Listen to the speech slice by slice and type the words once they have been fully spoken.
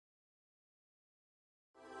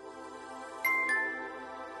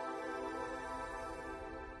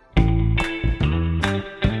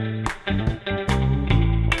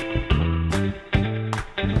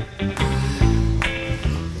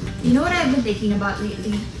thinking about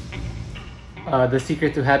lately? The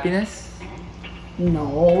secret to happiness?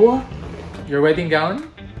 No. Your wedding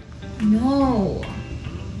gown? No.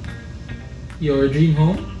 Your dream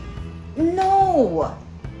home? No.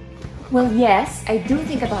 Well, yes, I do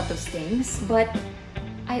think about those things, but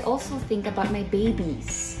I also think about my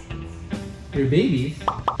babies. Your babies?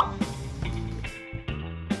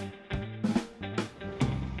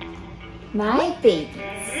 My babies.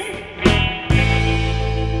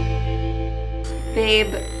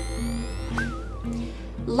 Babe,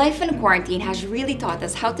 life in quarantine has really taught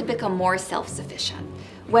us how to become more self-sufficient.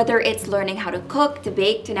 Whether it's learning how to cook, to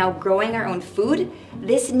bake, to now growing our own food,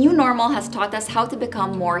 this new normal has taught us how to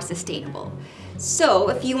become more sustainable. So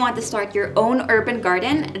if you want to start your own urban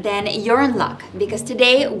garden, then you're in luck, because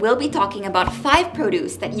today we'll be talking about 5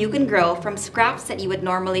 produce that you can grow from scraps that you would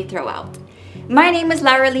normally throw out. My name is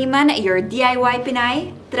Lara Liman, your DIY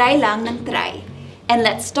Pinay. Try lang ng try. And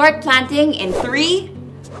let's start planting in 3,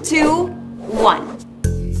 2, 1.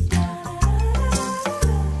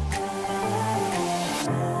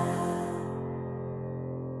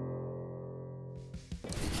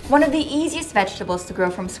 One of the easiest vegetables to grow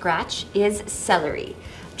from scratch is celery.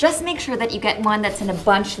 Just make sure that you get one that's in a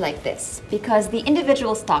bunch like this, because the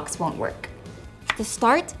individual stalks won't work. To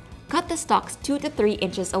start, cut the stalks 2 to 3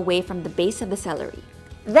 inches away from the base of the celery.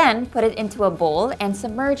 Then put it into a bowl and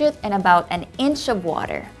submerge it in about an inch of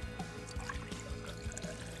water.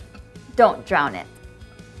 Don't drown it.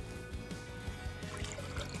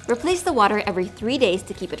 Replace the water every 3 days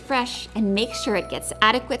to keep it fresh and make sure it gets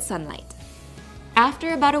adequate sunlight.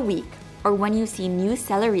 After about a week, or when you see new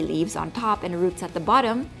celery leaves on top and roots at the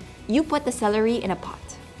bottom, you put the celery in a pot.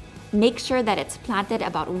 Make sure that it's planted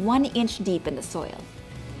about 1 inch deep in the soil.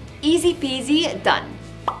 Easy peasy, done.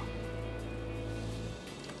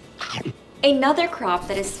 Another crop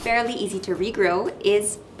that is fairly easy to regrow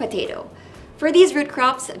is potato. For these root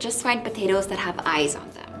crops, just find potatoes that have eyes on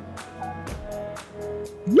them.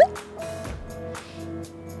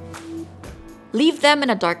 Leave them in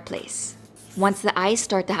a dark place. Once the eyes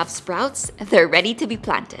start to have sprouts, they're ready to be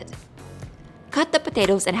planted. Cut the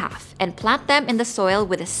potatoes in half and plant them in the soil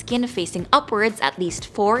with the skin facing upwards at least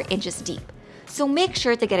 4 inches deep. So make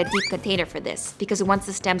sure to get a deep container for this, because once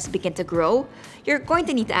the stems begin to grow, you're going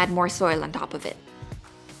to need to add more soil on top of it.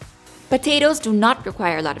 Potatoes do not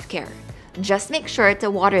require a lot of care. Just make sure to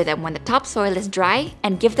water them when the topsoil is dry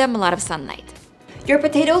and give them a lot of sunlight. Your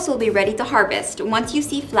potatoes will be ready to harvest once you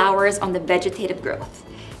see flowers on the vegetative growth.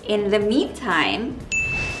 In the meantime,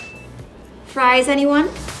 fries anyone?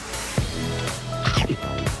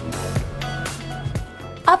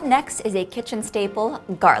 Up next is a kitchen staple,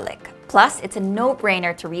 garlic. Plus, it's a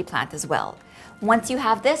no-brainer to replant as well. Once you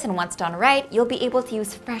have this and once done right, you'll be able to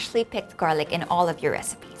use freshly picked garlic in all of your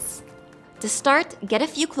recipes. To start, get a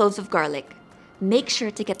few cloves of garlic. Make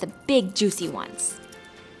sure to get the big juicy ones.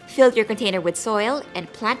 Fill your container with soil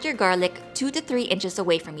and plant your garlic 2 to 3 inches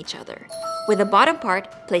away from each other, with the bottom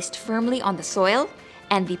part placed firmly on the soil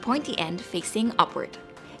and the pointy end facing upward.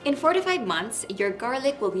 In 4 to 5 months, your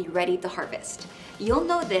garlic will be ready to harvest. You'll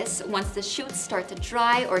know this once the shoots start to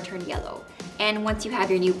dry or turn yellow. And once you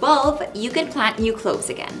have your new bulb, you can plant new cloves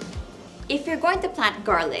again. If you're going to plant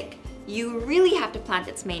garlic, you really have to plant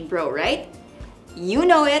its main bro, right? You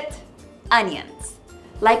know it, onions.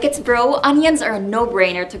 Like its bro, onions are a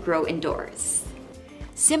no-brainer to grow indoors.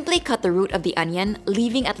 Simply cut the root of the onion,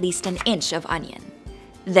 leaving at least an inch of onion.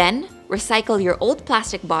 Then, recycle your old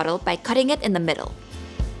plastic bottle by cutting it in the middle.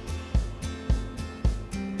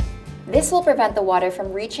 This will prevent the water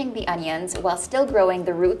from reaching the onions while still growing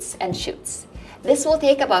the roots and shoots. This will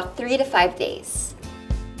take about 3 to 5 days.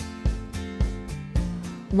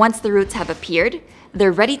 Once the roots have appeared,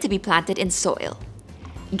 they're ready to be planted in soil.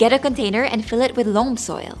 Get a container and fill it with loam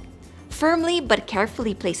soil. Firmly but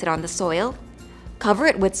carefully place it on the soil. Cover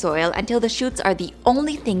it with soil until the shoots are the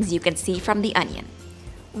only things you can see from the onion.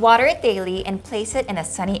 Water it daily and place it in a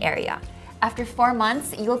sunny area. After 4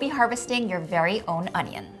 months, you'll be harvesting your very own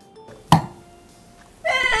onion.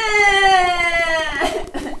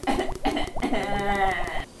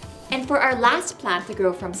 And for our last plant to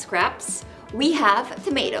grow from scraps, we have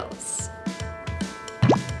tomatoes.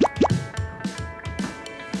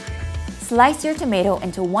 Slice your tomato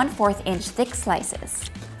into 1/4 inch thick slices.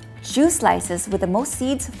 Choose slices with the most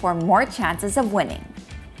seeds for more chances of winning.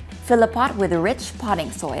 Fill a pot with rich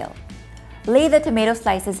potting soil. Lay the tomato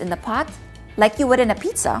slices in the pot, like you would in a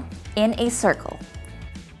pizza, in a circle.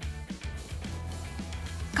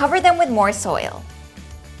 Cover them with more soil.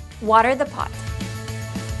 Water the pot.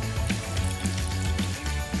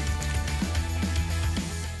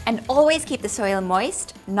 And always keep the soil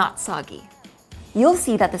moist, not soggy. You'll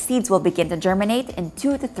see that the seeds will begin to germinate in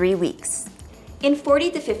 2 to 3 weeks. In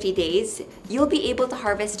 40 to 50 days, you'll be able to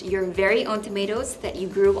harvest your very own tomatoes that you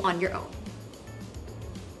grew on your own.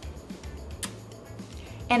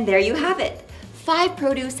 And there you have it, 5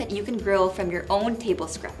 produce that you can grow from your own table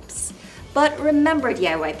scraps. But remember,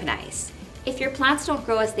 DIY Pinays, if your plants don't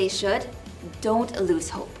grow as they should, don't lose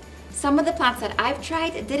hope. Some of the plants that I've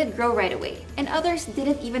tried didn't grow right away, and others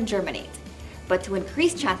didn't even germinate. But to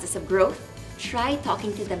increase chances of growth, try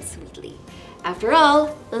talking to them sweetly. After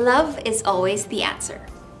all, love is always the answer.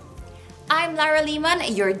 I'm Lara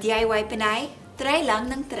Liman, your DIY Pinay. Try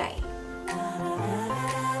lang ng try.